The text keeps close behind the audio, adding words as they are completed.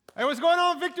Hey, what's going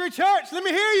on, Victory Church? Let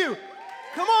me hear you.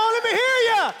 Come on, let me hear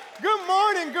you. Good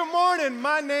morning, good morning.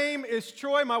 My name is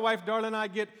Troy. My wife, Darla, and I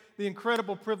get the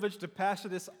incredible privilege to pastor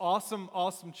this awesome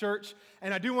church.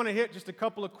 And I do want to hit just a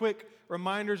couple of quick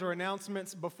reminders or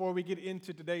announcements before we get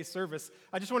into today's service.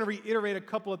 I just want to reiterate a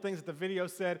couple of things that the video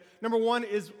said. Number one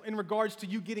is in regards to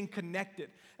you getting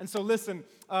connected. And so listen,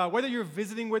 whether you're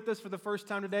visiting with us for the first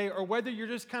time today or whether you're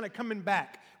just kind of coming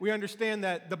back, we understand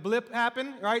that the blip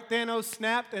happened, right? Thanos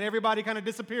snapped and everybody kind of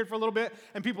disappeared for a little bit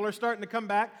and people are starting to come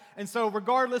back. And so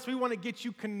regardless, we want to get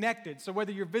you connected. So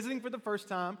whether you're visiting for the first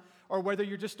time or whether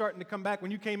you're just starting to come back,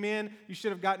 when you came in, you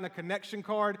should have gotten a connection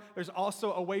card. There's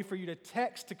also a way for you to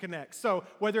text to connect. So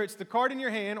whether it's the card in your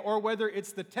hand or whether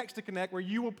it's the text to connect where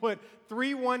you will put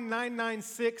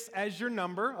 31996 as your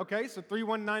number, okay? So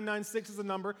 31996 is the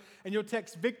number, and you'll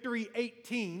text Victory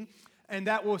 18, and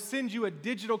that will send you a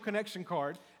digital connection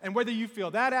card. And whether you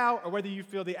fill that out or whether you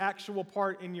fill the actual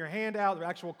part in your handout, the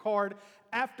actual card,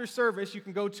 after service, you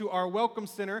can go to our welcome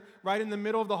center right in the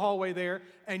middle of the hallway there,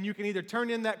 and you can either turn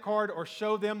in that card or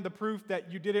show them the proof that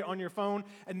you did it on your phone,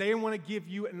 and they want to give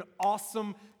you an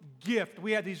awesome gift.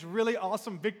 We have these really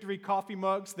awesome Victory coffee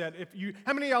mugs that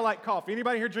how many of y'all like coffee?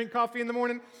 Anybody here drink coffee in the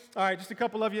morning? All right, just a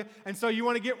couple of you. And so you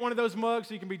want to get one of those mugs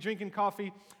so you can be drinking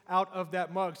coffee out of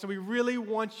that mug. So we really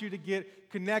want you to get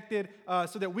connected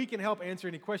so that we can help answer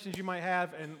any questions you might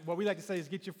have, and what we like to say is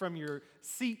get you from your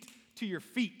seat to your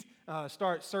feet.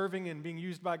 Start serving and being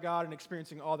used by God and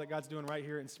experiencing all that God's doing right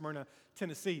here in Smyrna,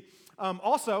 Tennessee.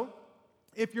 Also,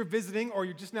 if you're visiting or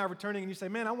you're just now returning and you say,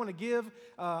 man, I want to give,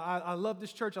 I love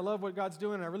this church, I love what God's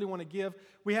doing, and I really want to give,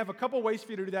 we have a couple ways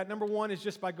for you to do that. Number one is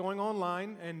just by going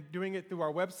online and doing it through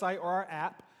our website or our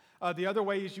app. The other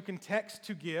way is you can text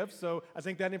to give. So I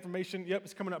think that information,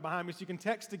 it's coming up behind me. So you can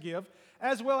text to give,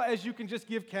 as well as you can just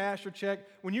give cash or check.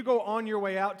 When you go on your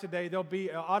way out today, there'll be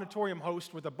an auditorium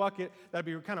host with a bucket that'll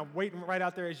be kind of waiting right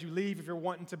out there as you leave if you're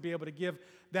wanting to be able to give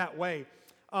that way.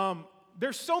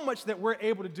 There's so much that we're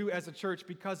able to do as a church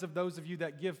because of those of you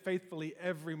that give faithfully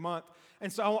every month.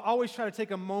 And so I'll always try to take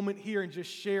a moment here and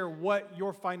just share what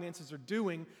your finances are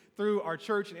doing through our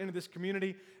church and into this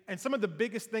community. And some of the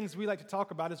biggest things we like to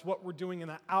talk about is what we're doing in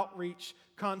the outreach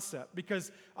concept,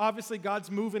 because obviously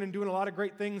God's moving and doing a lot of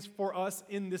great things for us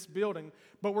in this building,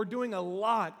 but we're doing a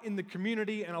lot in the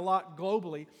community and a lot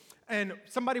globally. And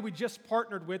somebody we just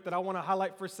partnered with that I want to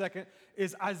highlight for a second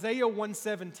is Isaiah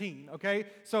 117, okay?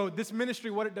 So this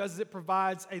ministry, what it does is it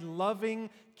provides a loving,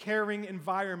 caring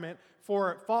environment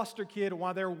for a foster kid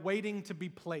while they're waiting to be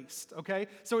placed, okay?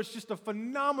 So it's just a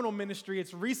phenomenal ministry.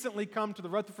 It's recently come to the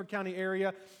Rutherford County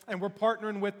area, and we're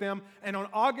partnering with them. And on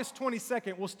August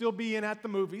 22nd, we'll still be in At the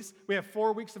Movies. We have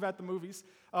 4 weeks of At the Movies.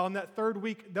 On that third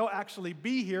week, they'll actually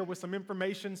be here with some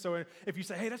information. So if you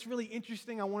say, hey, that's really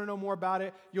interesting, I want to know more about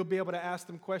it, you'll be able to ask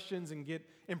them questions and get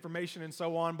information and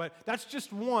so on. But that's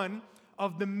just one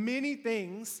of the many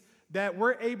things that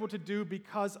we're able to do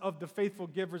because of the faithful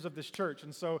givers of this church.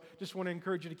 And so just want to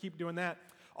encourage you to keep doing that.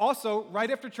 Also,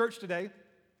 right after church today,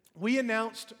 we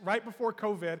announced right before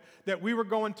COVID that we were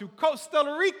going to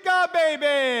Costa Rica,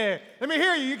 baby. Let me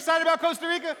hear you. You excited about Costa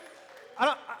Rica?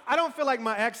 I don't feel like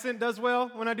my accent does well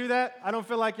when I do that. I don't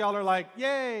feel like y'all are like,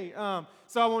 yay.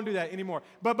 So I won't do that anymore.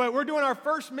 But we're doing our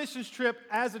first missions trip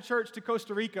as a church to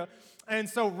Costa Rica. And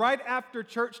so right after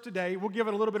church today, we'll give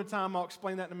it a little bit of time. I'll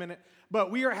explain that in a minute. But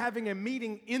we are having a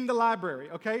meeting in the library,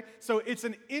 okay? So it's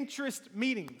an interest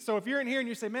meeting. So if you're in here and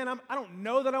you say, man, I don't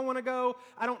know that I want to go.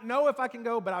 I don't know if I can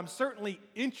go, but I'm certainly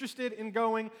interested in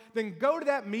going. Then go to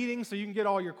that meeting so you can get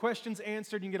all your questions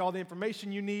answered. You can get all the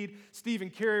information you need. Steve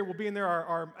and Carrie will be in there,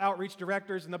 our outreach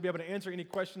directors, and they'll be able to answer any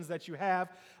questions that you have.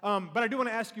 But I do want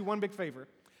to ask you one big favor.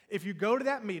 If you go to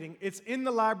that meeting, it's in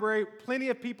the library. Plenty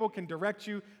of people can direct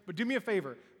you. But do me a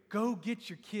favor. Go get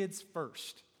your kids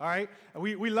first, all right?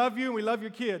 We love you and we love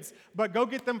your kids, but go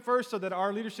get them first so that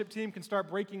our leadership team can start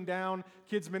breaking down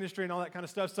kids ministry and all that kind of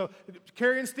stuff. So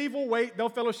Carrie and Steve will wait. They'll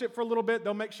fellowship for a little bit.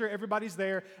 They'll make sure everybody's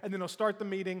there, and then they'll start the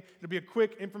meeting. It'll be a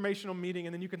quick informational meeting,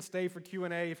 and then you can stay for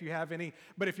Q&A if you have any.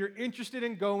 But if you're interested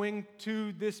in going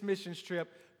to this missions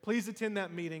trip, please attend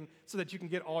that meeting so that you can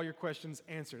get all your questions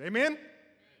answered. Amen?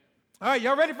 All right,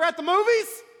 y'all ready for At the Movies?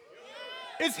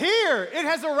 It's here. It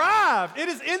has arrived. It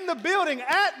is in the building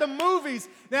at the movies.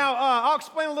 Now, I'll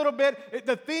explain a little bit.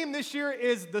 The theme this year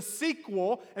is the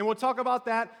sequel, and we'll talk about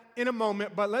that in a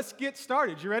moment. But let's get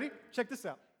started. You ready? Check this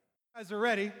out. You guys are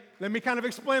ready. Let me kind of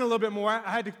explain a little bit more. I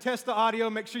had to test the audio,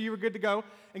 make sure you were good to go.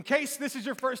 In case this is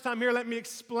your first time here, let me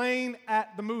explain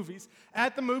At the Movies.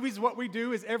 At the Movies, what we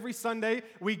do is every Sunday,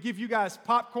 we give you guys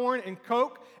popcorn and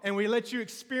Coke, and we let you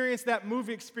experience that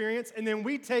movie experience, and then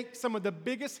we take some of the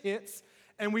biggest hits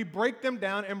and we break them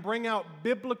down and bring out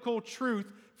biblical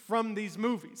truth from these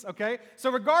movies, okay?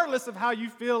 So regardless of how you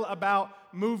feel about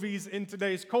movies in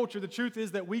today's culture, the truth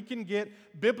is that we can get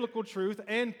biblical truth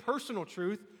and personal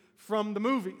truth from the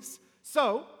movies.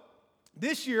 So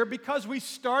this year, because we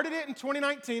started it in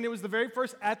 2019, it was the very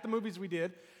first At the Movies we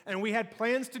did, and we had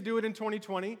plans to do it in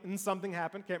 2020, and something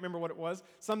happened. Can't remember what it was.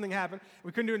 Something happened.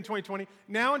 We couldn't do it in 2020.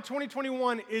 Now in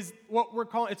 2021 is what we're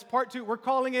calling, it's part 2. We're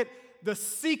calling it the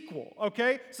sequel,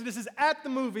 okay? So this is At the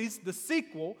Movies, the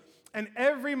sequel, and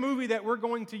every movie that we're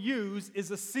going to use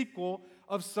is a sequel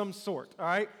of some sort, all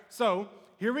right? So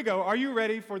here we go. Are you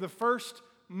ready for the first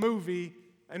movie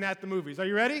in At the Movies? Are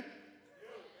you ready?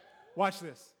 Watch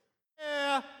this.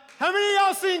 Yeah. How many of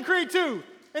y'all seen Creed 2?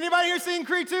 Anybody here seen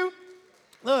Creed 2?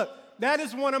 Look, that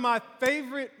is one of my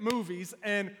favorite movies,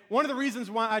 and one of the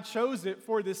reasons why I chose it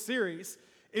for this series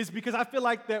is because I feel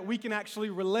like that we can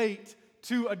actually relate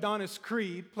to Adonis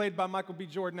Creed, played by Michael B.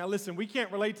 Jordan. Now listen, we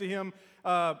can't relate to him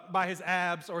by his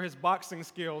abs or his boxing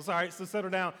skills, all right, so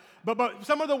settle down. But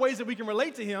some of the ways that we can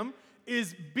relate to him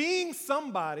is being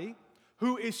somebody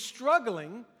who is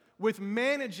struggling with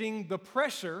managing the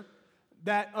pressure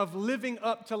that of living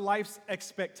up to life's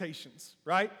expectations,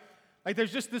 right? Like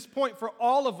there's just this point for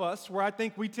all of us where I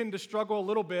think we tend to struggle a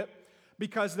little bit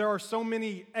because there are so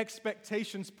many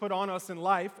expectations put on us in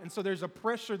life, and so there's a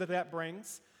pressure that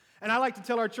brings. And I like to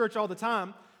tell our church all the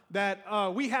time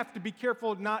that we have to be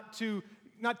careful not to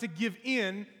give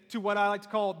in to what I like to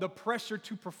call the pressure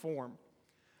to perform.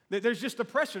 There's just a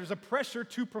pressure. There's a pressure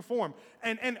to perform.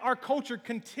 And our culture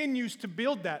continues to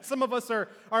build that. Some of us are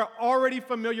already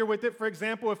familiar with it. For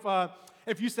example,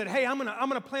 if you said, hey, I'm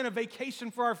gonna plan a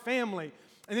vacation for our family,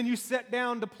 and then you sat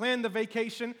down to plan the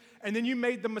vacation, and then you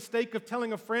made the mistake of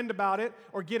telling a friend about it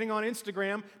or getting on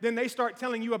Instagram, then they start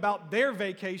telling you about their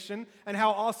vacation and how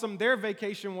awesome their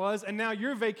vacation was, and now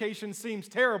your vacation seems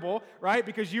terrible, right?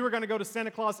 Because you were going to go to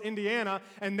Santa Claus, Indiana,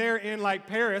 and they're in like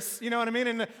Paris, you know what I mean?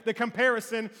 And the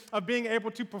comparison of being able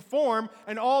to perform,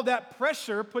 and all that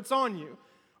pressure puts on you.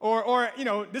 Or, you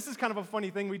know, this is kind of a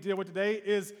funny thing we deal with today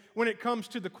is when it comes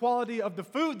to the quality of the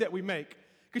food that we make.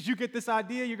 Because you get this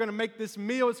idea, you're going to make this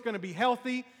meal, it's going to be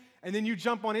healthy, and then you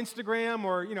jump on Instagram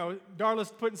or, you know, Darla's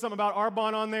putting something about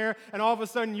Arbonne on there, and all of a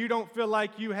sudden you don't feel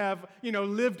like you have, you know,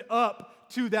 lived up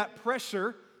to that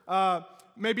pressure.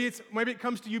 Maybe it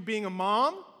comes to you being a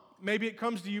mom, maybe it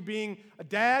comes to you being a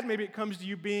dad, maybe it comes to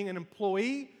you being an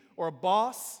employee or a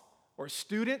boss or a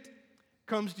student, it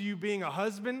comes to you being a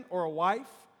husband or a wife.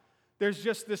 There's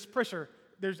just this pressure.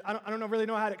 I don't really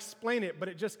know how to explain it, but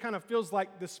it just kind of feels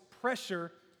like this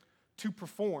pressure to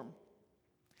perform.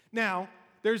 Now,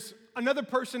 there's another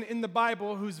person in the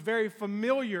Bible who's very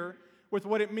familiar with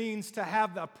what it means to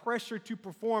have the pressure to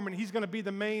perform, and he's going to be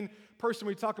the main person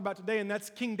we talk about today, and that's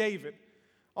King David,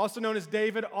 also known as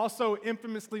David, also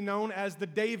infamously known as the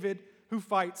David who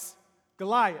fights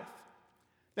Goliath.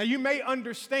 Now, you may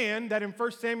understand that in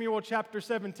 1 Samuel chapter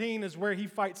 17 is where he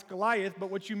fights Goliath, but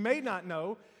what you may not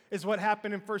know is what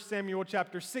happened in 1 Samuel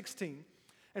chapter 16.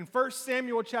 In 1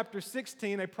 Samuel chapter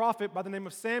 16, a prophet by the name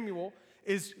of Samuel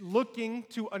is looking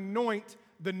to anoint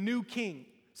the new king.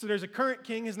 So there's a current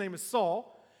king, his name is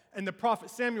Saul, and the prophet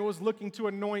Samuel is looking to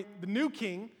anoint the new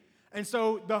king. And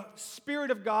so the Spirit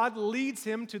of God leads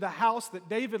him to the house that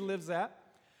David lives at,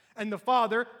 and the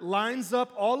father lines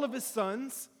up all of his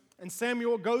sons, and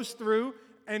Samuel goes through,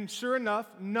 and sure enough,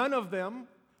 none of them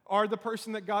are the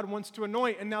person that God wants to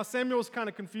anoint. And now Samuel's kind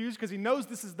of confused because he knows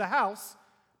this is the house,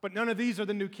 but none of these are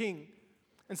the new king.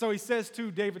 And so he says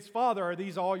to David's father, are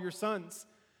these all your sons?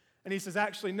 And he says,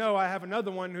 actually, no, I have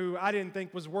another one who I didn't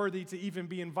think was worthy to even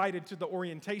be invited to the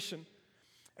orientation.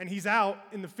 And he's out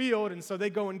in the field, and so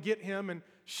they go and get him, and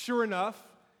sure enough,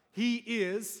 he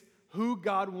is who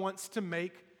God wants to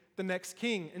make the next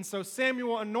king. And so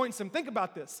Samuel anoints him. Think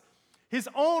about this. His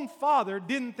own father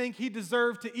didn't think he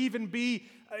deserved to even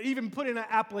put in an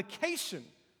application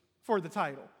for the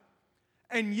title.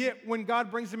 And yet, when God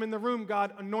brings him in the room,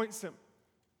 God anoints him.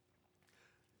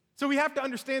 So we have to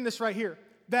understand this right here,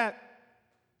 that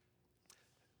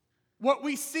what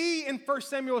we see in 1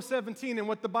 Samuel 17 and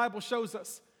what the Bible shows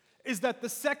us is that the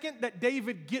second that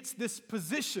David gets this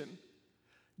position,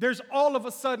 there's all of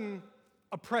a sudden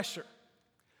a pressure.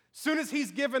 Soon as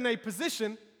he's given a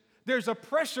position, there's a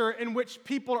pressure in which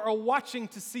people are watching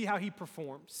to see how he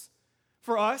performs.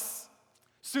 For us,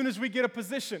 soon as we get a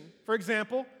position, for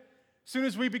example, soon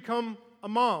as we become a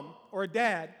mom or a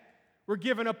dad, we're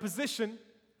given a position,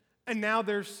 and now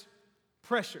there's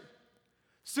pressure.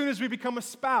 Soon as we become a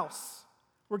spouse,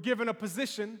 we're given a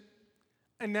position,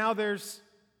 and now there's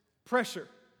pressure.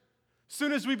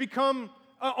 Soon as we become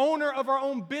an owner of our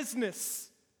own business,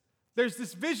 There's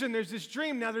this vision, there's this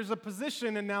dream, now there's a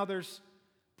position, and now there's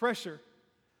pressure.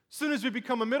 As soon as we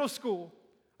become a middle school,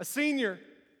 a senior,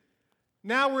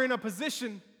 now we're in a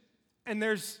position and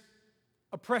there's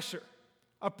a pressure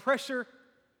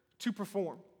to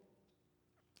perform.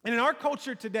 And in our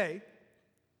culture today,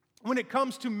 when it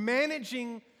comes to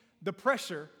managing the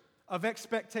pressure of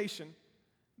expectation,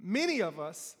 many of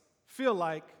us feel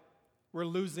like we're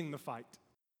losing the fight.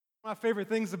 One of my favorite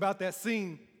things about that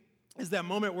scene is that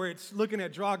moment where it's looking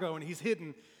at Drago and he's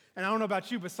hitting. And I don't know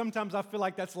about you, but sometimes I feel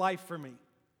like that's life for me.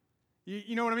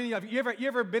 You know what I mean? Have you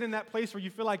ever been in that place where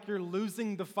you feel like you're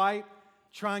losing the fight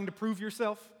trying to prove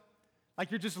yourself?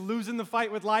 Like you're just losing the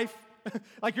fight with life?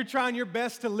 Like you're trying your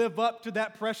best to live up to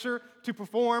that pressure to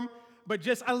perform? But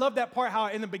I love that part how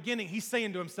in the beginning he's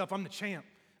saying to himself, I'm the champ,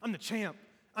 I'm the champ,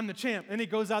 I'm the champ. And he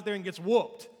goes out there and gets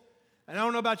whooped. And I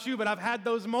don't know about you, but I've had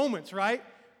those moments, right?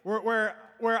 Where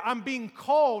I'm being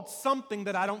called something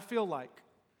that I don't feel like.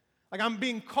 Like I'm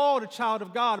being called a child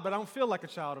of God, but I don't feel like a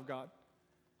child of God.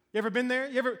 You ever been there?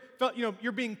 You ever felt,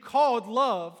 you're being called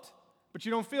loved, but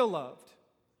you don't feel loved?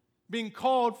 Being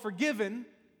called forgiven,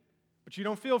 but you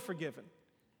don't feel forgiven.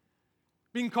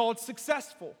 Being called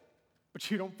successful,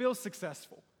 but you don't feel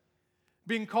successful.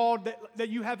 Being called that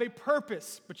you have a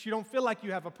purpose, but you don't feel like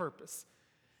you have a purpose.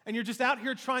 And you're just out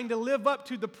here trying to live up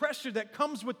to the pressure that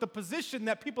comes with the position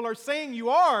that people are saying you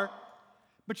are,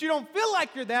 but you don't feel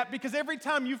like you're that because every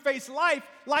time you face life,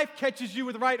 life catches you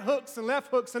with right hooks and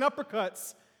left hooks and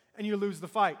uppercuts, and you lose the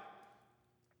fight.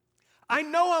 I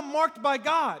know I'm marked by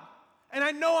God, and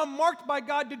I know I'm marked by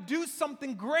God to do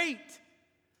something great,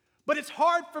 but it's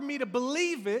hard for me to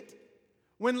believe it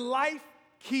when life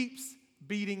keeps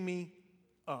beating me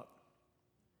up.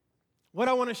 What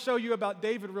I want to show you about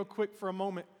David real quick for a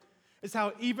moment is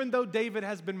how even though David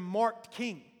has been marked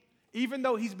king, even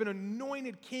though he's been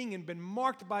anointed king and been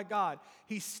marked by God,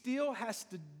 he still has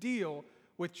to deal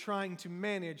with trying to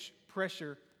manage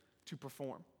pressure to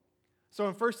perform. So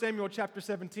in 1 Samuel chapter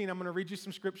 17, I'm going to read you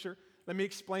some scripture. Let me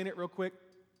explain it real quick.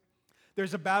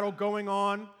 There's a battle going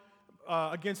on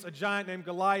against a giant named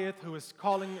Goliath who is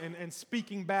calling and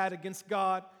speaking bad against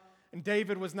God. And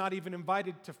David was not even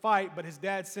invited to fight, but his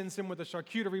dad sends him with a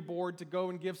charcuterie board to go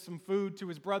and give some food to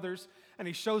his brothers. And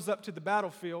he shows up to the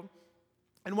battlefield.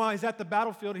 And while he's at the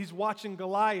battlefield, he's watching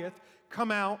Goliath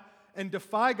come out and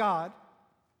defy God.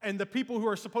 And the people who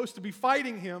are supposed to be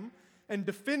fighting him and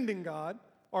defending God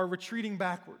are retreating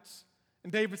backwards.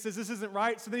 And David says, this isn't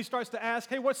right. So then he starts to ask,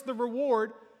 hey, what's the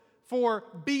reward for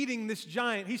beating this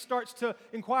giant? He starts to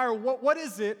inquire, what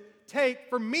does it take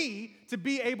for me to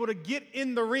be able to get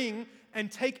in the ring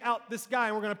and take out this guy?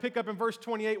 And we're going to pick up in verse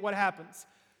 28 what happens.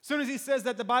 As soon as he says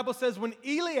that, the Bible says, when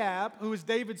Eliab, who is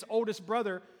David's oldest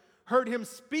brother, heard him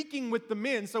speaking with the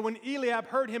men, so when Eliab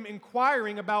heard him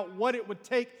inquiring about what it would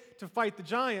take to fight the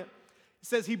giant, it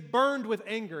says he burned with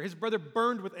anger. His brother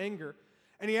burned with anger.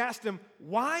 And he asked him,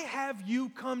 why have you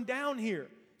come down here?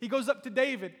 He goes up to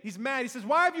David. He's mad. He says,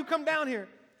 why have you come down here?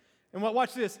 And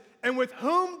watch this. And with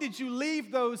whom did you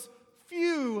leave those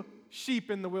few sheep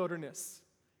in the wilderness?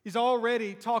 He's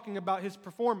already talking about his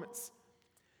performance.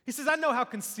 He says, I know how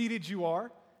conceited you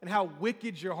are and how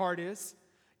wicked your heart is.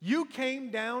 You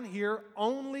came down here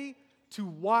only to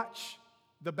watch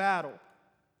the battle.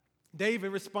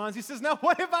 David responds, he says, now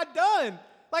what have I done?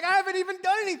 Like I haven't even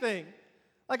done anything.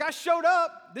 Like I showed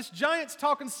up, this giant's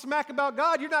talking smack about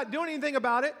God, you're not doing anything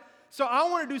about it, so I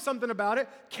want to do something about it.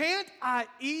 Can't I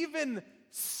even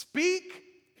speak?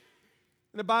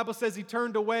 And the Bible says he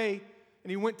turned away and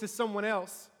he went to someone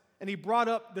else and he brought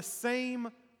up the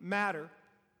same matter.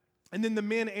 And then the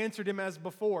men answered him as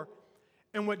before.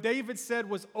 And what David said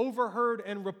was overheard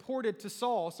and reported to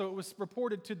Saul, so it was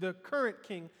reported to the current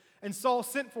king, and Saul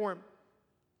sent for him.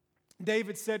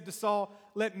 David said to Saul,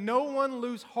 let no one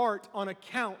lose heart on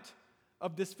account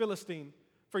of this Philistine,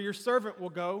 for your servant will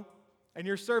go, and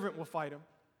your servant will fight him.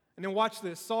 And then watch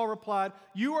this. Saul replied,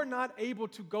 you are not able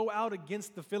to go out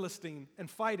against the Philistine and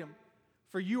fight him,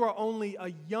 for you are only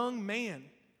a young man,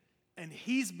 and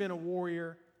he's been a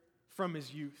warrior from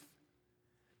his youth.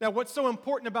 Now, what's so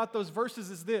important about those verses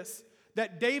is this,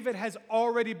 that David has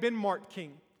already been marked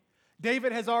king.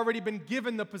 David has already been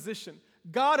given the position.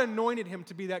 God anointed him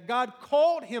to be that. God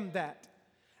called him that.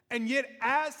 And yet,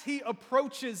 as he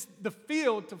approaches the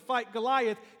field to fight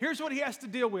Goliath, here's what he has to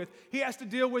deal with. He has to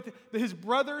deal with his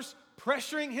brothers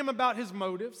pressuring him about his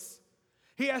motives.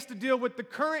 He has to deal with the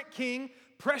current king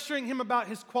pressuring him about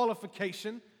his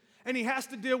qualification. And he has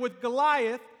to deal with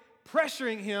Goliath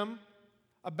pressuring him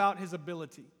about his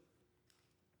ability.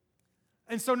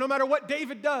 And so no matter what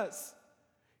David does,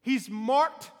 he's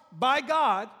marked by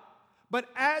God, But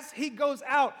as he goes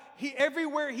out,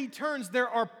 everywhere he turns, there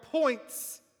are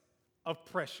points of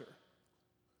pressure.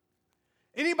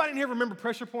 Anybody in here remember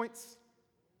pressure points?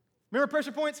 Remember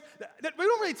pressure points? We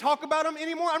don't really talk about them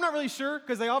anymore. I'm not really sure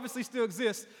because they obviously still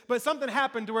exist, but something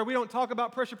happened to where we don't talk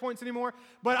about pressure points anymore.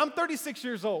 But I'm 36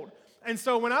 years old, and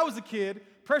so when I was a kid,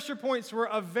 pressure points were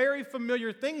a very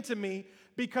familiar thing to me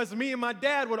because me and my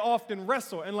dad would often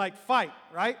wrestle and fight,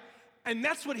 right? And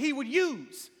that's what he would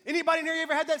use. Anybody in here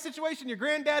ever had that situation? Your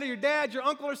granddad or your dad, your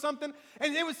uncle or something?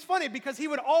 And it was funny because he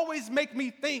would always make me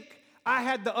think I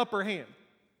had the upper hand.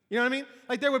 You know what I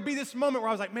mean? There would be this moment where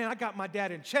I was like, man, I got my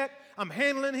dad in check. I'm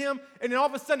handling him. And then all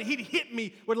of a sudden, he'd hit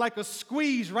me with a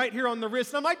squeeze right here on the wrist.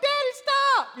 And I'm like, Daddy,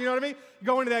 stop. You know what I mean?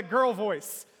 Go into that girl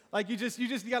voice. You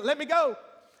got to let me go.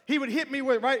 He would hit me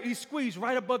he squeezed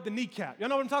right above the kneecap. You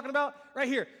know what I'm talking about? Right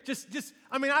here.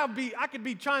 I could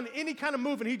be trying any kind of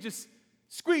move, and he'd just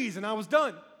squeeze, and I was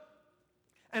done.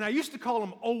 And I used to call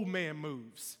them old man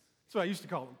moves. That's what I used to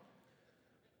call them.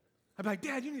 I'd be like,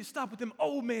 Dad, you need to stop with them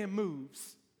old man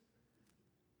moves.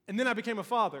 And then I became a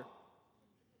father,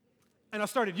 and I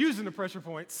started using the pressure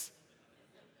points.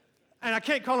 And I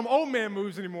can't call them old man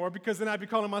moves anymore because then I'd be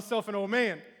calling myself an old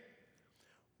man.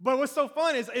 But what's so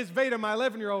fun is Veda, my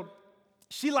 11-year-old,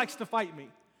 she likes to fight me.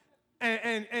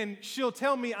 And she'll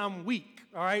tell me I'm weak,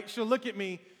 all right? She'll look at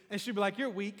me, and she'll be like,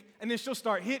 you're weak. And then she'll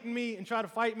start hitting me and try to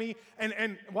fight me.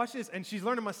 And watch this, and she's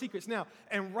learning my secrets now.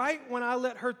 And right when I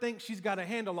let her think she's got a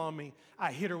handle on me,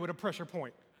 I hit her with a pressure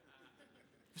point.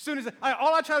 As soon as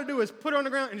all I try to do is put her on the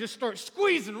ground and just start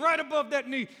squeezing right above that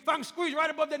knee. If I can squeeze right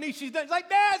above that knee, she's done. She's like,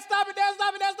 Dad, stop it, Dad,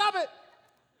 stop it, Dad, stop it.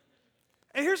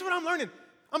 And here's what I'm learning.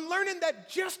 I'm learning that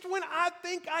just when I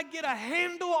think I get a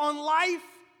handle on life,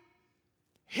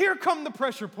 here come the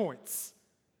pressure points,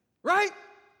 right?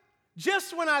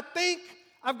 Just when I think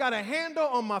I've got a handle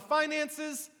on my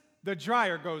finances, the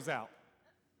dryer goes out.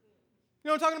 You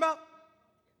know what I'm talking about?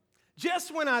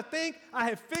 Just when I think I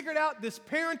have figured out this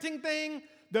parenting thing,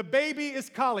 the baby is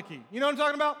colicky. You know what I'm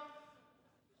talking about?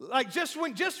 Just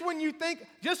when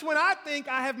I think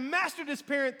I have mastered this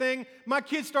parent thing, my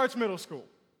kid starts middle school.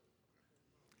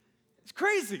 It's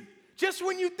crazy. Just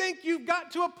when you think you've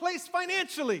got to a place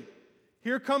financially,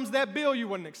 here comes that bill you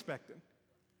wasn't expecting.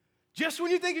 Just when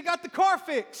you think you got the car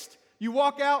fixed, you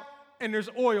walk out and there's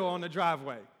oil on the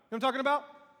driveway. You know what I'm talking about?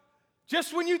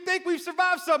 Just when you think we've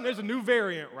survived something, there's a new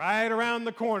variant right around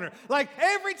the corner.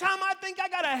 Every time I think I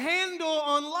got a handle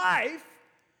on life,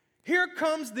 here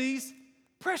comes these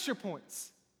pressure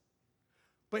points.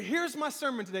 But here's my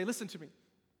sermon today. Listen to me.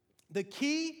 The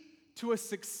key to a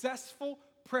successful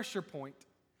pressure point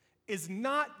is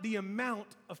not the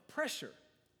amount of pressure.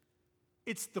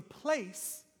 It's the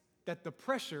place that the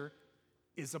pressure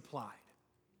is applied.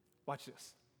 Watch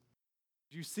this.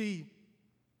 You see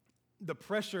the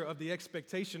pressure of the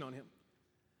expectation on him.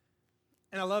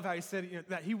 And I love how he said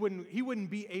that he wouldn't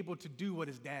be able to do what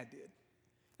his dad did.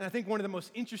 And I think one of the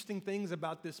most interesting things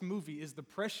about this movie is the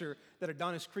pressure that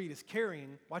Adonis Creed is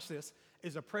carrying, watch this,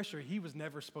 is a pressure he was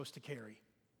never supposed to carry.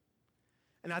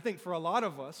 And I think for a lot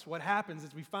of us, what happens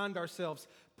is we find ourselves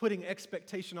putting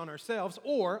expectation on ourselves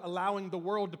or allowing the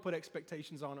world to put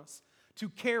expectations on us to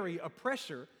carry a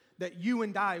pressure that you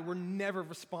and I were never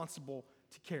responsible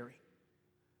to carry.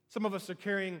 Some of us are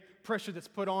carrying pressure that's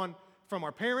put on from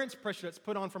our parents, pressure that's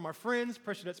put on from our friends,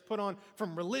 pressure that's put on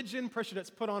from religion, pressure that's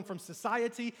put on from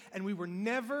society, and we were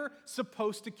never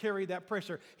supposed to carry that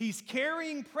pressure. He's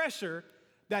carrying pressure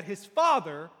that his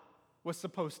father was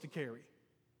supposed to carry.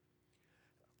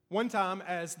 One time,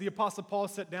 as the Apostle Paul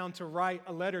sat down to write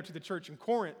a letter to the church in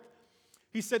Corinth,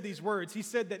 he said these words. He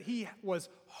said that he was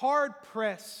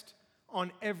hard-pressed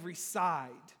on every side,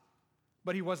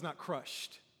 but he was not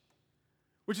crushed,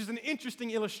 which is an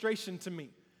interesting illustration to me,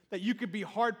 that you could be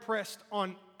hard-pressed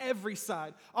on every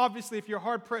side. Obviously, if you're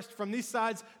hard-pressed from these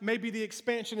sides, maybe the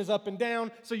expansion is up and down,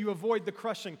 so you avoid the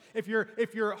crushing. If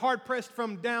you're hard-pressed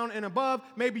from down and above,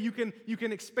 maybe you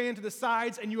can expand to the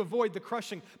sides and you avoid the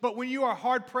crushing. But when you are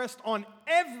hard-pressed on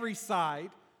every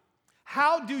side,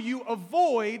 how do you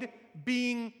avoid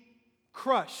being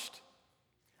crushed?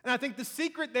 And I think the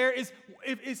secret there is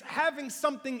having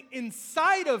something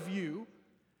inside of you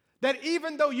that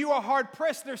even though you are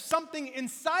hard-pressed, there's something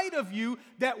inside of you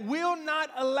that will not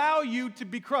allow you to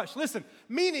be crushed. Listen,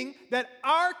 meaning that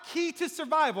our key to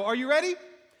survival, are you ready?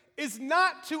 Is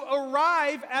not to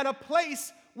arrive at a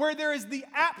place where there is the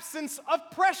absence of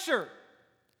pressure.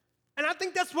 And I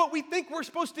think that's what we think we're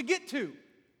supposed to get to.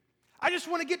 I just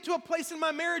want to get to a place in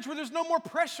my marriage where there's no more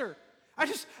pressure.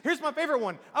 Here's my favorite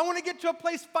one. I want to get to a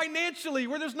place financially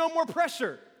where there's no more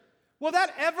pressure. Will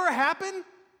that ever happen?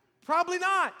 Probably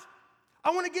not.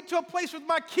 I want to get to a place with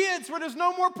my kids where there's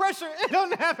no more pressure. It'll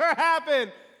never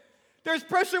happen. There's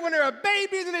pressure when they're a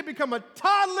baby, then they become a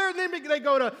toddler, then they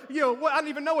go to, I don't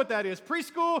even know what that is.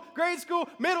 Preschool, grade school,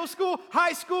 middle school,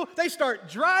 high school. They start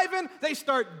driving, they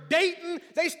start dating,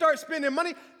 they start spending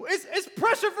money. It's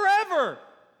pressure forever.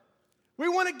 We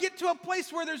want to get to a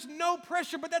place where there's no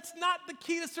pressure, but that's not the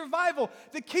key to survival.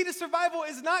 The key to survival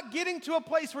is not getting to a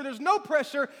place where there's no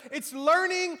pressure. It's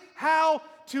learning how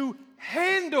to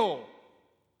handle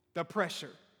the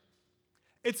pressure.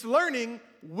 It's learning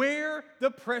where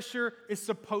the pressure is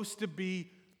supposed to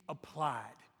be applied.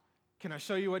 Can I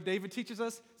show you what David teaches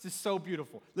us? This is so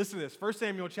beautiful. Listen to this. 1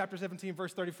 Samuel chapter 17,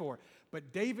 verse 34.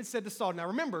 But David said to Saul, now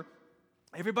remember,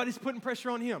 everybody's putting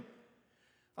pressure on him.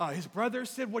 His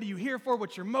brothers said, what are you here for?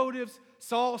 What's your motives?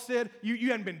 Saul said, you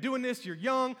hadn't been doing this. You're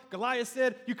young. Goliath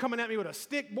said, you coming at me with a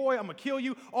stick, boy. I'm going to kill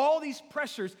you. All these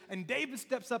pressures. And David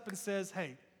steps up and says,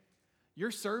 hey, your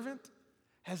servant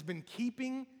has been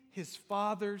keeping his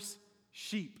father's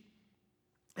sheep.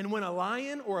 And when a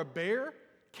lion or a bear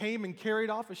came and carried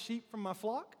off a sheep from my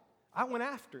flock, I went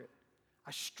after it.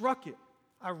 I struck it.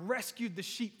 I rescued the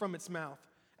sheep from its mouth.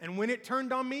 And when it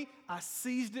turned on me, I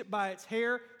seized it by its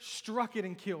hair, struck it,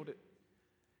 and killed it.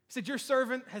 He said, your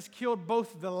servant has killed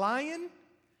both the lion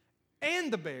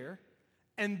and the bear,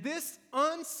 and this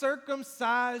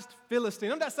uncircumcised Philistine.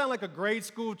 Doesn't that sound like a grade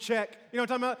school check? You know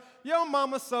what I'm talking about? Yo,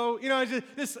 mama, so,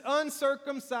 this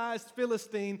uncircumcised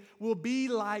Philistine will be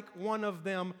like one of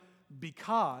them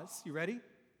because, you ready?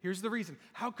 Here's the reason.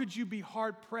 How could you be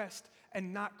hard-pressed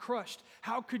and not crushed?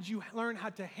 How could you learn how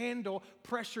to handle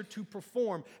pressure to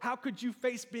perform? How could you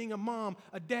face being a mom,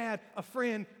 a dad, a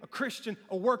friend, a Christian,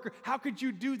 a worker? How could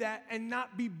you do that and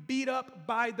not be beat up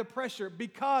by the pressure?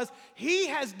 Because he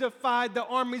has defied the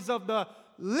armies of the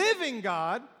living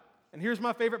God. And here's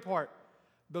my favorite part.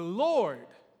 The Lord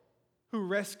who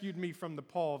rescued me from the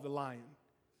paw of the lion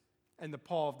and the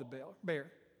paw of the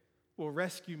bear will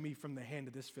rescue me from the hand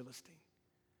of this Philistine.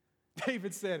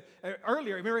 David said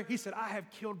earlier, remember, he said, I have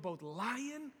killed both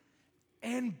lion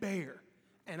and bear,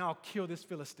 and I'll kill this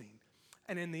Philistine.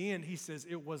 And in the end, he says,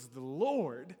 it was the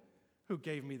Lord who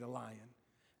gave me the lion,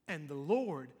 and the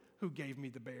Lord who gave me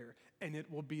the bear, and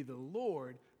it will be the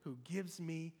Lord who gives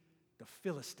me the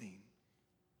Philistine.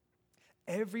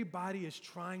 Everybody is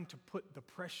trying to put the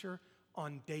pressure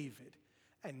on David,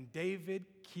 and David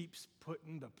keeps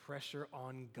putting the pressure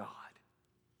on God.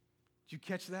 Did you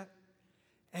catch that?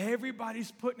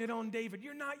 Everybody's putting it on David.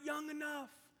 You're not young enough.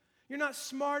 You're not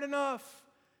smart enough.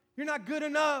 You're not good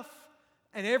enough.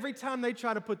 And every time they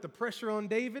try to put the pressure on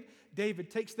David, David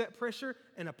takes that pressure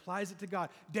and applies it to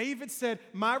God. David said,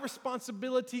 my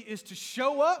responsibility is to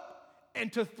show up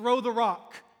and to throw the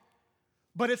rock.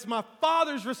 But it's my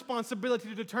Father's responsibility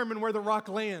to determine where the rock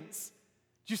lands.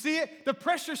 Do you see it? The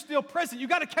pressure's still present. You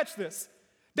got to catch this.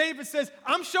 David says,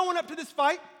 I'm showing up to this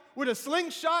fight with a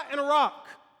slingshot and a rock.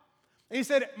 And he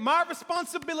said, my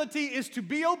responsibility is to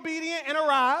be obedient and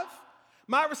arrive.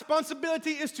 My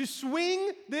responsibility is to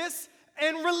swing this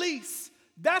and release.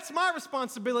 That's my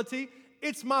responsibility.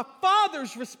 It's my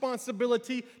Father's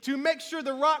responsibility to make sure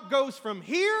the rock goes from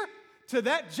here to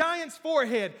that giant's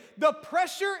forehead. The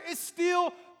pressure is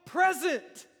still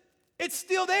present. It's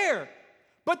still there.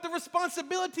 But the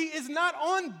responsibility is not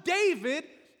on David.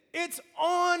 It's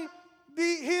on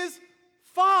his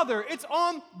Father. It's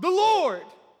on the Lord.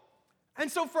 And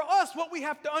so for us, what we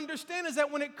have to understand is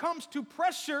that when it comes to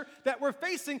pressure that we're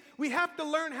facing, we have to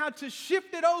learn how to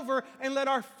shift it over and let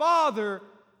our Father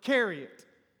carry it.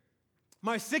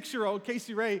 My 6-year-old,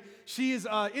 Casey Ray, she is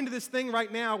into this thing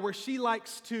right now where she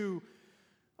likes to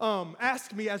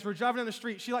ask me, as we're driving down the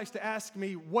street, she likes to ask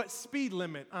me what speed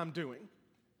limit I'm doing.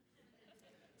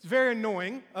 It's very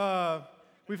annoying.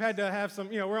 We've had to have some,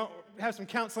 have some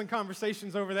counseling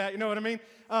conversations over that, you know what I mean?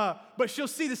 But she'll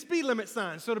see the speed limit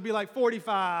sign, so it'll be like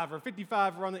 45 or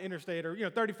 55 or on the interstate or,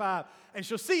 35, and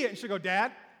she'll see it and she'll go,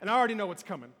 Dad, and I already know what's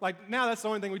coming. Like, now that's the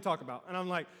only thing we talk about. And I'm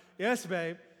like, yes,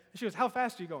 babe. And she goes, how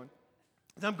fast are you going?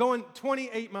 And I'm going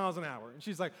 28 miles an hour. And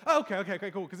she's like, oh,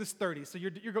 okay, cool, because it's 30, so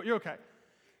you're okay.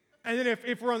 And then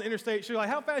if we're on the interstate, she's like,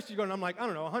 how fast are you going? And I'm like, I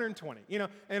don't know, 120,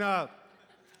 and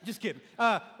just kidding.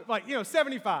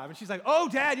 75. And she's like, oh,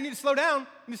 Dad, you need to slow down.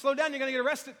 You need to slow down. You're going to get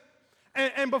arrested.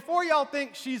 And before y'all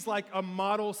think she's like a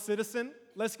model citizen,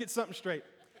 let's get something straight.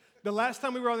 The last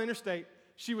time we were on the interstate,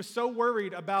 she was so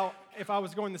worried about if I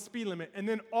was going the speed limit. And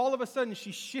then all of a sudden,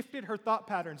 she shifted her thought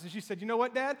patterns. And she said, you know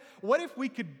what, Dad? What if we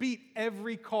could beat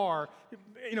every car,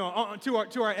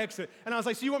 to our exit? And I was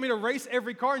like, so you want me to race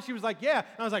every car? And she was like, yeah.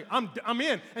 And I was like, I'm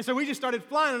in. And so we just started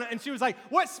flying. And she was like,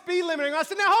 what speed limit? And I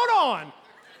said, now, hold on.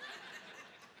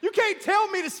 You can't tell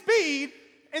me to speed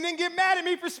and then get mad at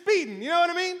me for speeding. You know what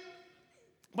I mean?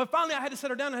 But finally, I had to set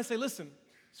her down and I had to say, listen,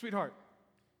 sweetheart,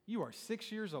 you are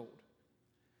 6 years old.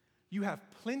 You have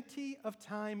plenty of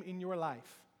time in your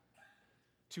life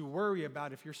to worry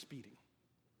about if you're speeding.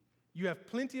 You have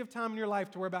plenty of time in your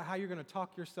life to worry about how you're going to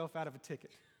talk yourself out of a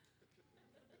ticket.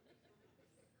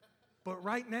 But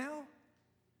right now,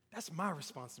 that's my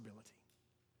responsibility.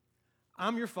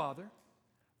 I'm your father.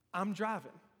 I'm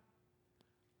driving.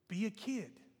 Be a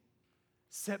kid.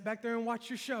 Sit back there and watch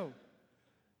your show.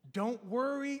 Don't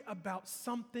worry about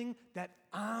something that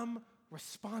I'm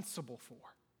responsible for.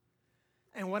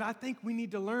 And what I think we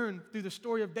need to learn through the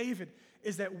story of David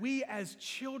is that we as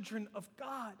children of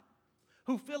God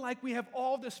who feel like we have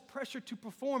all this pressure to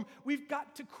perform, we've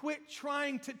got to quit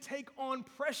trying to take on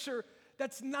pressure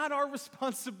that's not our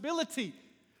responsibility.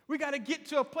 We got to get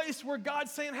to a place where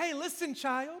God's saying, hey, listen,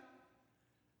 child,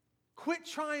 quit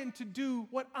trying to do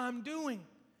what I'm doing.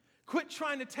 Quit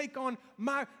trying to take on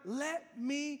let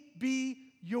me be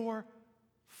your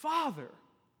father.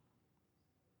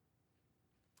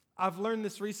 I've learned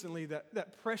this recently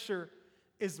that pressure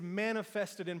is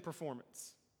manifested in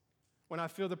performance. When I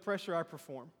feel the pressure, I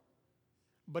perform.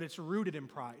 But it's rooted in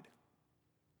pride.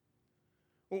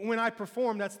 When I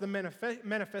perform, that's the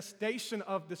manifestation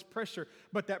of this pressure,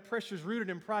 but that pressure is rooted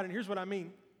in pride. And here's what I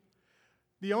mean.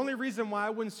 The only reason why I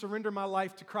wouldn't surrender my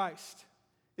life to Christ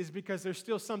is because there's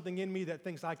still something in me that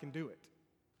thinks I can do it.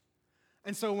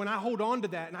 And so when I hold on to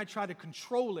that and I try to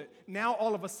control it, now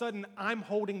all of a sudden I'm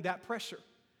holding that pressure.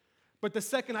 But the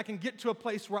second I can get to a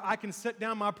place where I can set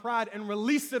down my pride and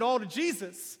release it all to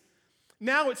Jesus,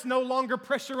 now it's no longer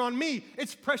pressure on me,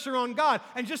 it's pressure on God.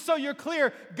 And just so you're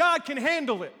clear, God can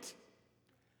handle it.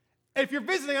 If you're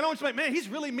visiting, I don't want you to be like, man, he's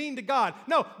really mean to God.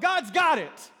 No, God's got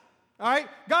it, all right?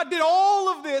 God did all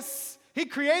of this. He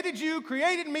created you,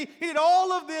 created me. He did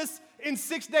all of this in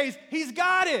 6 days. He's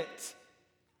got it.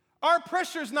 Our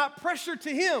pressure is not pressure to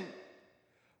him.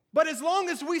 But as long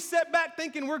as we sit back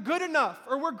thinking we're good enough,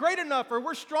 or we're great enough, or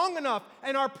we're strong enough,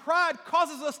 and our pride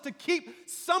causes us to keep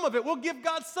some of it, we'll give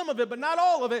God some of it, but not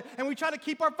all of it, and we try to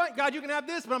keep our God, you can have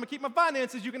this, but I'm going to keep my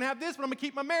finances. You can have this, but I'm going to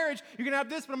keep my marriage. You can have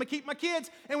this, but I'm going to keep my kids.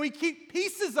 And we keep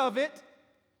pieces of it,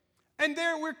 and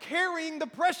there we're carrying the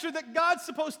pressure that God's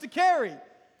supposed to carry.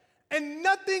 And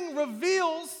nothing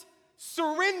reveals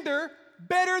surrender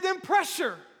better than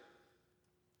pressure.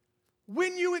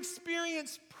 When you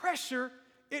experience pressure,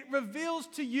 it reveals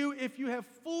to you if you have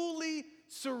fully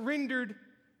surrendered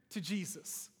to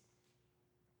Jesus.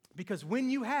 Because when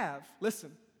you have,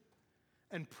 listen,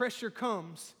 and pressure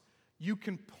comes, you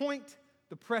can point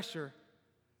the pressure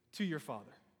to your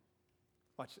Father.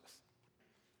 Watch this.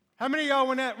 How many of y'all,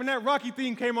 when that Rocky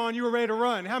theme came on, you were ready to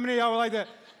run? How many of y'all were like that?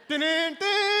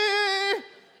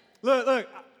 Look,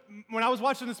 when I was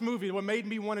watching this movie, what made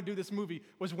me want to do this movie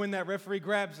was when that referee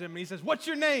grabs him and he says, what's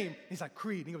your name? He's like,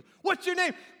 Creed. And he goes, what's your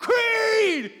name?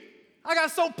 Creed! I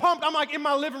got so pumped, I'm like in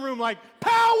my living room like,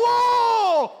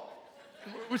 Powell!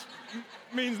 Which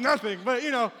means nothing, but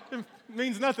it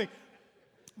means nothing.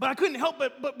 But I couldn't help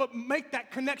but make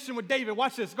that connection with David.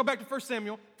 Watch this. Go back to 1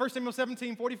 Samuel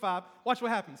 17:45. Watch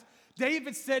what happens.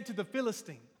 David said to the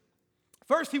Philistine,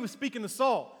 first he was speaking to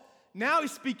Saul. Now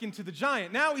he's speaking to the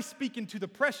giant. Now he's speaking to the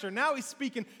pressure. Now he's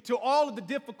speaking to all of the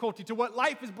difficulty, to what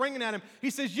life is bringing at him. He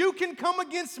says, you can come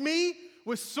against me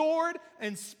with sword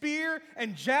and spear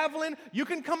and javelin. You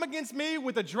can come against me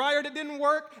with a dryer that didn't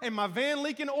work and my van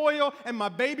leaking oil and my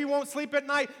baby won't sleep at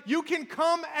night. You can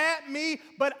come at me,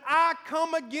 but I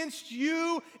come against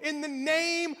you in the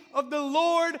name of the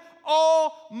Lord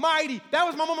Almighty. That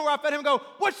was my moment where I felt him go,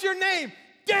 what's your name?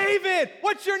 David,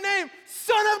 what's your name?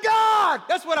 Son of God.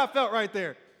 That's what I felt right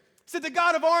there. It said, the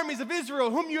God of armies of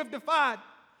Israel, whom you have defied,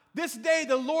 this day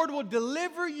the Lord will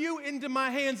deliver you into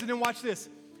my hands. And then watch this.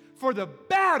 For the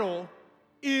battle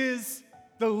is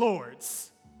the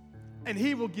Lord's, and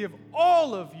he will give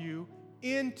all of you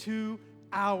into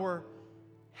our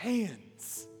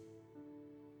hands.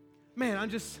 Man, I'm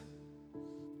just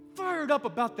fired up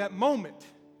about that moment,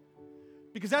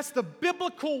 because that's the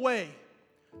biblical way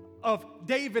of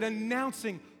David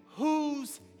announcing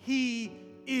whose he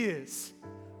is.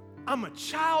 I'm a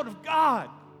child of God.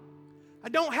 I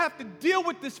don't have to deal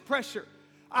with this pressure.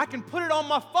 I can put it on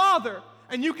my Father,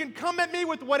 and you can come at me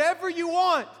with whatever you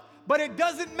want, but it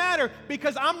doesn't matter,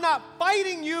 because I'm not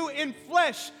fighting you in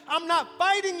flesh. I'm not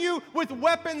fighting you with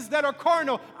weapons that are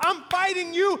carnal. I'm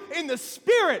fighting you in the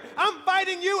Spirit. I'm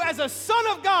fighting you as a son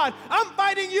of God. I'm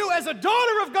fighting you as a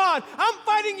daughter of God. I'm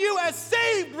fighting you as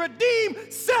saved,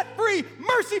 redeemed, set free,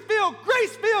 mercy-filled,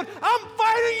 grace-filled. I'm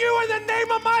fighting you in the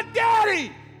name of my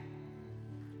daddy.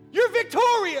 You're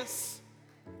victorious.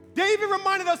 David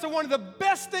reminded us of one of the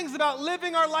best things about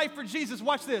living our life for Jesus.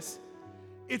 Watch this.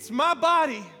 It's my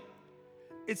body.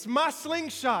 It's my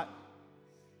slingshot.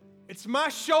 It's my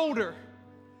shoulder.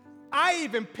 I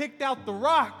even picked out the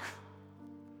rock,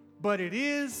 but it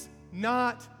is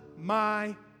not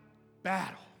my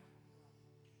battle.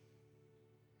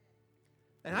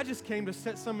 And I just came to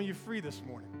set some of you free this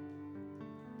morning.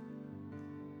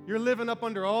 You're living up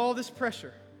under all this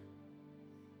pressure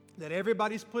that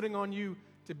everybody's putting on you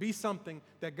to be something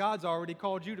that God's already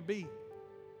called you to be.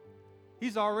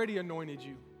 He's already anointed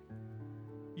you.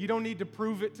 You don't need to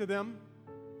prove it to them.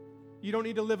 You don't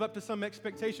need to live up to some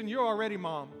expectation. You're already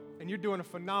mom, and you're doing a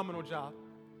phenomenal job.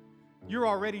 You're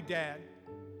already dad.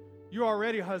 You're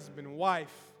already husband,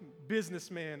 wife,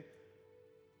 businessman,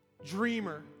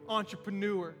 dreamer,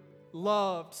 entrepreneur,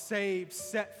 loved, saved,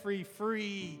 set free,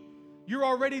 free. You're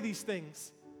already these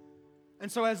things.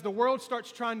 And so as the world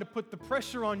starts trying to put the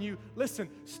pressure on you, listen,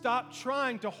 stop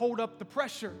trying to hold up the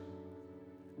pressure.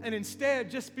 And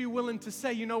instead, just be willing to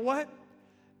say, you know what?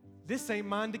 This ain't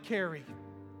mine to carry.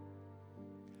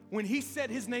 When he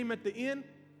said his name at the end,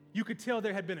 you could tell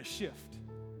there had been a shift.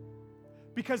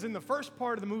 Because in the first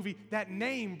part of the movie, that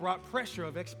name brought pressure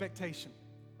of expectation.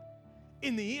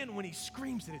 In the end, when he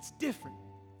screams it, it's different.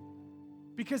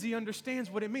 Because he understands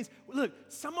what it means. Look,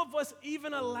 some of us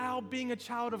even allow being a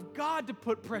child of God to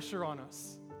put pressure on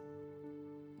us.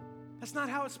 That's not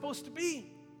how it's supposed to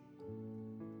be.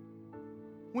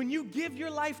 When you give your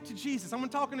life to Jesus, I'm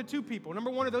talking to two people.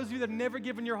 Number one are those of you that have never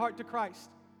given your heart to Christ.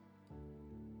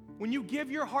 When you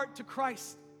give your heart to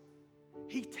Christ,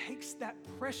 he takes that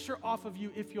pressure off of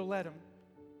you if you'll let him.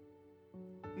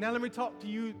 Now let me talk to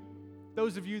you,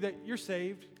 those of you that you're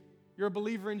saved, you're a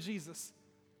believer in Jesus.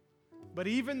 But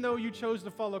even though you chose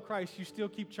to follow Christ, you still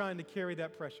keep trying to carry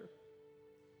that pressure.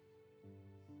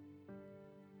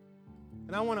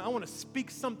 And I want to speak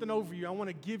something over you. I want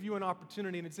to give you an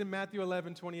opportunity, and it's in Matthew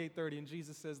 11, 28, 30, and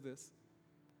Jesus says this.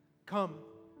 Come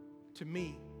to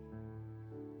me,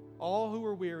 all who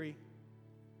are weary.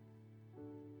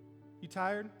 You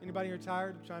tired? Anybody here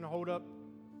tired of trying to hold up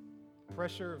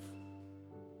pressure of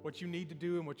what you need to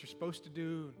do and what you're supposed to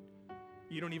do?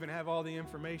 You don't even have all the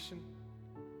information.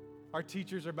 Our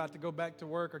teachers are about to go back to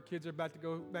work. Our kids are about to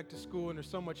go back to school, and there's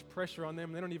so much pressure on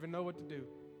them, they don't even know what to do.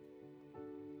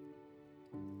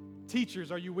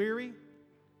 Teachers, are you weary?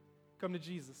 Come to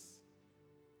Jesus.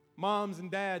 Moms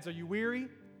and dads, are you weary?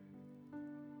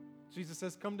 Jesus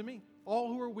says, come to me. All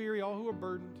who are weary, all who are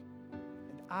burdened,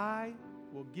 and I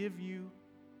will give you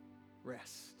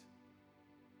rest.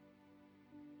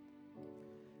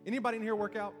 Anybody in here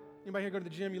work out? Anybody here go to the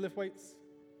gym? You lift weights?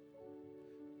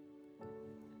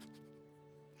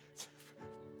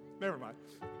 Never mind.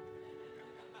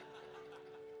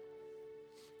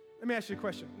 Let me ask you a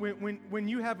question. When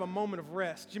you have a moment of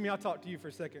rest, Jimmy, I'll talk to you for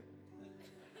a second.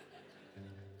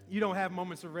 You don't have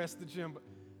moments of rest at the gym, but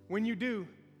when you do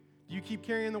you keep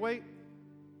carrying the weight?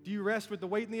 Do you rest with the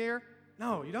weight in the air?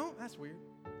 No, you don't? That's weird.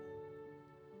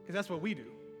 Because that's what we do.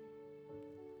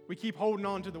 We keep holding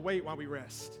on to the weight while we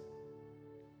rest.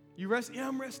 You rest? Yeah,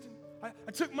 I'm resting.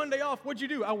 I took Monday off. What'd you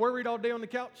do? I worried all day on the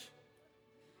couch.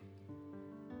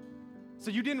 So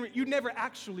you never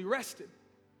actually rested.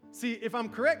 See, if I'm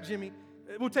correct, Jimmy,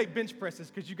 we'll take bench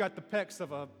presses because you got the pecs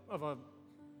of a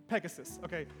Pegasus.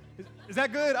 Okay, is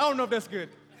that good? I don't know if that's good.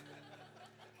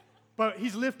 But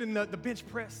he's lifting the bench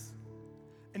press.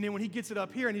 And then when he gets it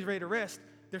up here and he's ready to rest,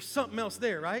 there's something else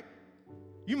there, right?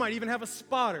 You might even have a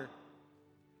spotter.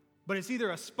 But it's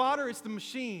either a spotter or it's the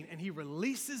machine, and he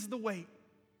releases the weight.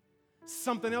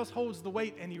 Something else holds the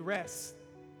weight and he rests.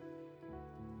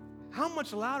 How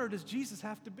much louder does Jesus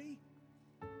have to be?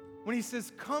 When he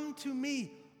says, come to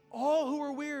me, all who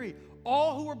are weary,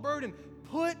 all who are burdened,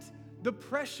 put the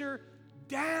pressure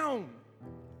down.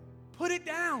 Put it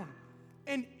down.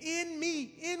 And in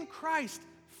me, in Christ,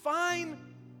 find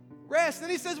rest.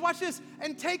 And he says, watch this,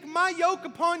 and take my yoke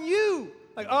upon you.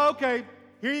 Like, oh, okay,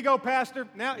 here you go, Pastor.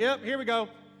 Now, yep, here we go.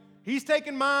 He's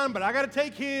taking mine, but I got to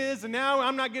take his, and now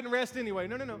I'm not getting rest anyway.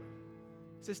 No.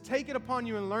 It says, take it upon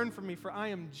you and learn from me, for I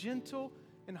am gentle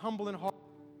and humble in heart.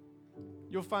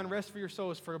 You'll find rest for your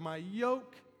souls, for my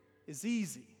yoke is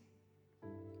easy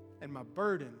and my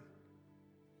burden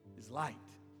is light.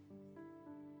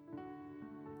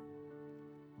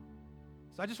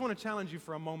 So I just want to challenge you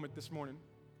for a moment this morning.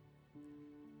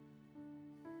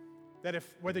 That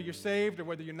whether you're saved or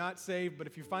whether you're not saved, but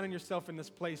if you're finding yourself in this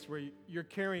place where you're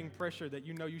carrying pressure that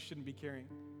you know you shouldn't be carrying,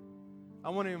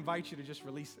 I want to invite you to just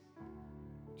release it.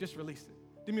 Just release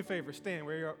it. Do me a favor, stand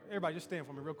where you are. Everybody just stand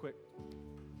for me real quick.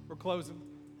 We're closing.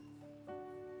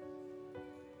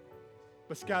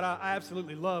 But Scott, I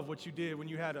absolutely love what you did when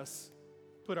you had us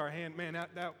put our hand. Man,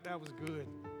 that was good.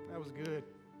 That was good.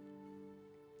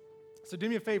 So do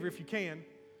me a favor if you can.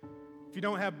 If you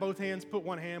don't have both hands, put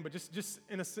one hand, but just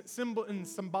in a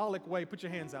symbolic way, put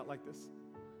your hands out like this.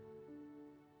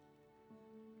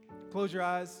 Close your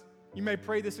eyes. You may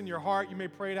pray this in your heart. You may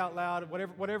pray it out loud,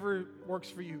 whatever works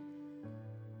for you.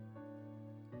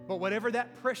 But whatever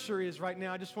that pressure is right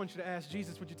now, I just want you to ask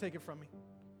Jesus, would you take it from me?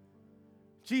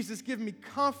 Jesus, give me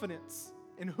confidence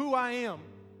in who I am.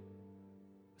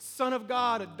 Son of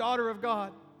God, a daughter of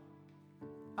God.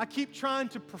 I keep trying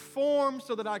to perform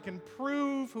so that I can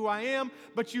prove who I am,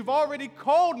 but you've already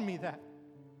called me that.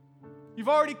 You've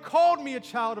already called me a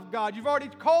child of God. You've already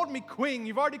called me queen.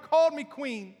 You've already called me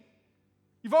queen.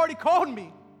 You've already called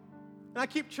me. And I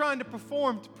keep trying to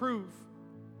perform to prove.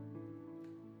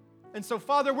 And so,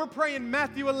 Father, we're praying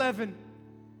Matthew 11,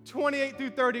 28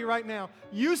 through 30 right now.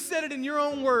 You said it in your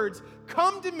own words.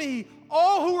 Come to me,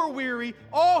 all who are weary,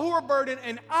 all who are burdened,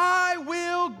 and I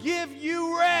will give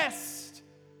you rest.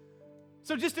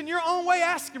 So just in your own way,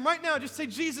 ask him right now. Just say,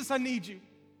 Jesus, I need you.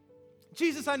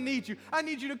 Jesus, I need you. I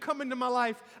need you to come into my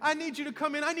life. I need you to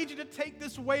come in. I need you to take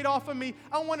this weight off of me.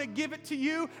 I want to give it to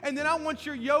you, and then I want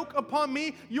your yoke upon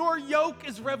me. Your yoke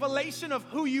is revelation of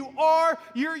who you are.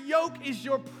 Your yoke is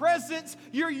your presence.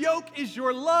 Your yoke is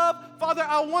your love. Father,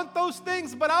 I want those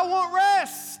things, but I want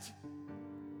rest.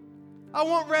 I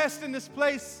want rest in this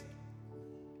place.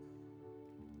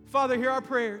 Father, hear our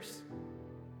prayers.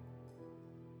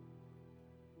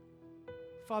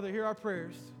 Father, hear our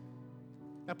prayers.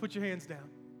 Now put your hands down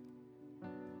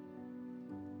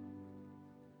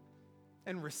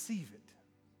and receive it.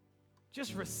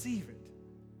 Just receive it.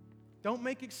 Don't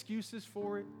make excuses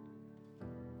for it.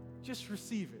 Just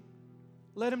receive it.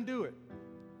 Let him do it.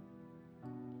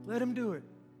 Let him do it.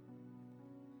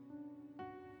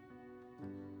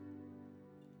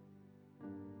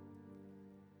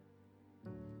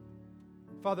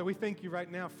 Father, we thank you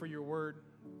right now for your word.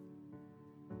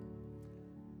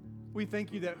 We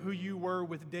thank you that who you were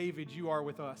with David, you are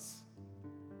with us.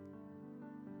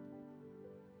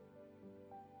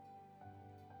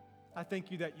 I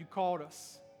thank you that you called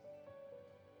us.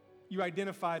 You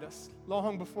identified us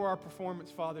long before our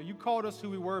performance, Father. You called us who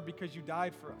we were because you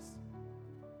died for us.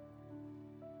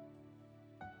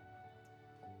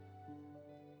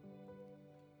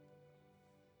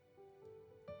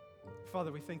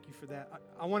 Father, we thank you for that.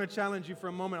 I want to challenge you for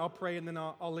a moment. I'll pray and then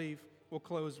I'll leave. We'll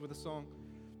close with a song.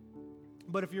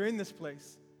 But if you're in this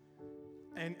place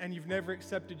and you've never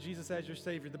accepted Jesus as your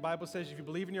Savior, the Bible says if you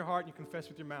believe in your heart and you confess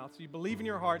with your mouth. So you believe in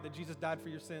your heart that Jesus died for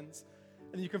your sins,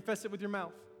 and you confess it with your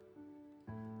mouth.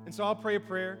 And so I'll pray a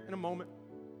prayer in a moment,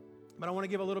 but I want to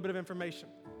give a little bit of information.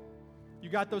 You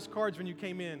got those cards when you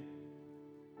came in.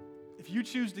 If you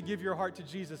choose to give your heart to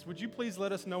Jesus, would you please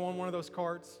let us know on one of those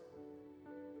cards?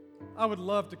 I would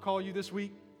love to call you this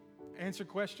week, answer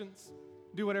questions,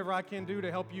 do whatever I can do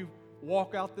to help you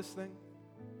walk out this thing.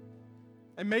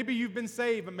 And maybe you've been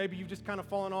saved, but maybe you've just kind of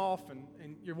fallen off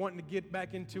and you're wanting to get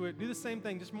back into it. Do the same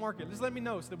thing. Just mark it. Just let me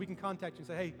know so that we can contact you and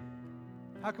say, hey,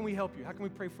 how can we help you? How can we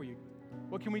pray for you?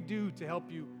 What can we do to help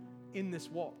you in this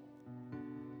walk?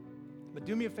 But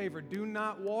do me a favor. Do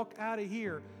not walk out of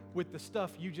here with the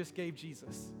stuff you just gave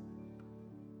Jesus.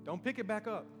 Don't pick it back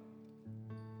up.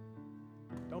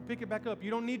 Don't pick it back up. You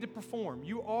don't need to perform.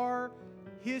 You are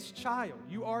his child.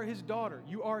 You are his daughter.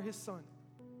 You are his son.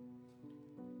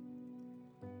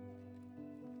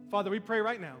 Father, we pray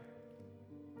right now.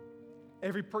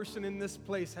 Every person in this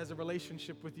place has a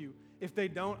relationship with you. If they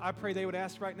don't, I pray they would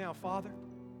ask right now, Father,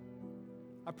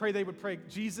 I pray they would pray,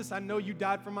 Jesus, I know you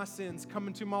died for my sins. Come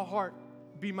into my heart.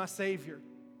 Be my Savior.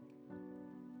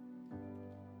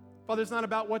 Father, it's not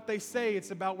about what they say.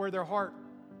 It's about where their heart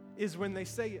is when they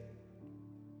say it.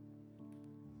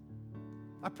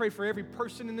 I pray for every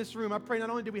person in this room. I pray not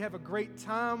only did we have a great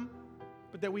time,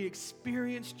 but that we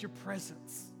experienced your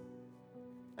presence.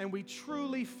 And we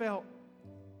truly felt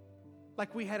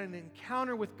like we had an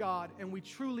encounter with God, and we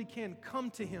truly can come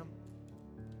to him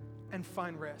and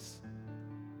find rest.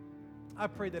 I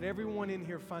pray that everyone in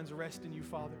here finds rest in you,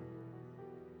 Father.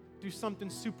 Do something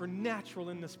supernatural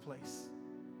in this place.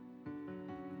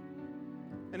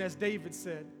 And as David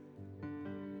said,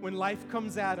 when life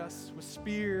comes at us with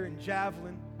spear and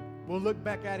javelin, we'll look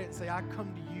back at it and say, I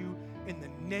come to you in the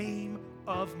name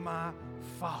of my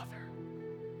Father.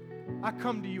 I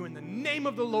come to you in the name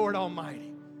of the Lord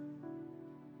Almighty.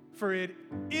 For it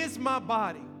is my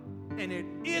body, and it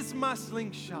is my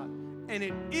slingshot, and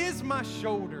it is my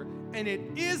shoulder, and it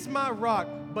is my rock,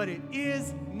 but it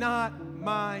is not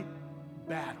my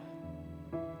battle.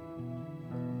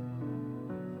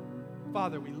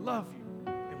 Father, we love you.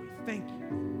 thank you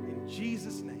in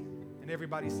Jesus' name. And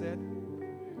everybody said,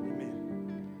 amen.